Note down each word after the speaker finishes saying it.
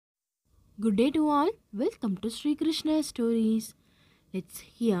Good day to all. Welcome to Sri Krishna Stories. Let's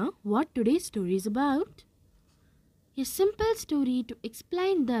hear what today's story is about. A simple story to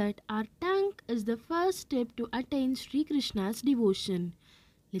explain that our tongue is the first step to attain Sri Krishna's devotion.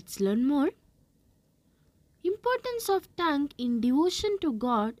 Let's learn more. Importance of tongue in devotion to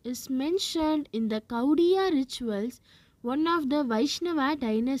God is mentioned in the Gautiya rituals, one of the Vaishnava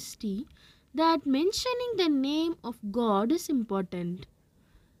dynasty, that mentioning the name of God is important.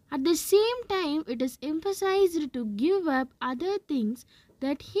 At the same time, it is emphasized to give up other things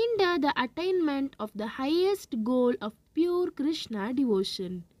that hinder the attainment of the highest goal of pure Krishna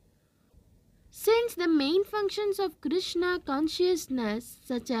devotion. Since the main functions of Krishna consciousness,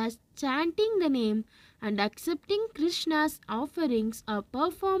 such as chanting the name and accepting Krishna's offerings, are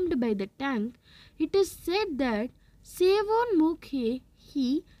performed by the tongue, it is said that sevon muke,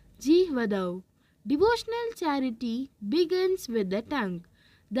 jihvadau. Devotional charity begins with the tongue.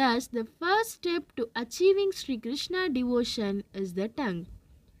 Thus, the first step to achieving Sri Krishna devotion is the tongue.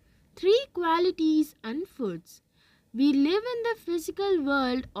 3 qualities and foods. We live in the physical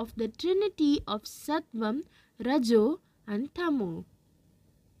world of the trinity of Satvam, Rajo and Tamo.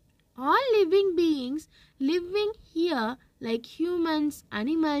 All living beings living here, like humans,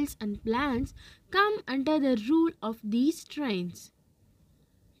 animals and plants, come under the rule of these trains.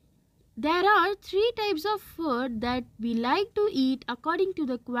 There are 3 types of food that we like to eat according to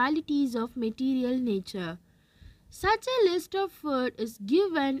the qualities of material nature. Such a list of food is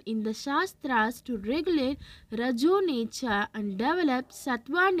given in the Shastras to regulate Rajo nature and develop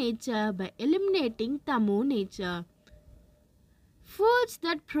Sattva nature by eliminating Tamo nature. Foods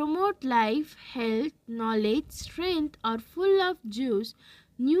that promote life, health, knowledge, strength are full of juice,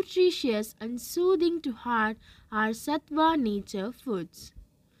 nutritious and soothing to heart are Sattva nature foods.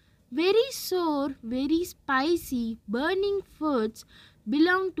 Very sour, very spicy, burning foods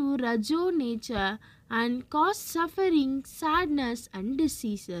belong to Rajo nature and cause suffering, sadness and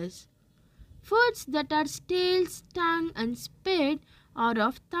diseases. Foods that are stale, stung and spit are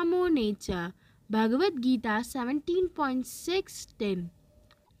of Tamo nature. Bhagavad Gita 17.6-10.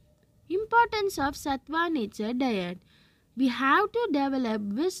 Importance of Sattva nature diet. We have to develop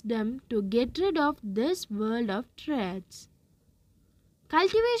wisdom to get rid of this world of threats.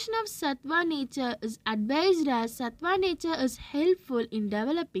 Cultivation of Sattva nature is advised as Sattva nature is helpful in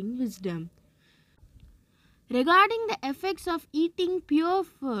developing wisdom. Regarding the effects of eating pure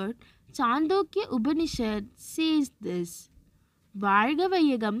food, Chandogya Upanishad says this: Varga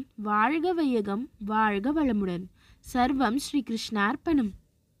Vayagam, Varga Vayagam, Varga Valamudan. Sarvam Sri Krishnarpanam.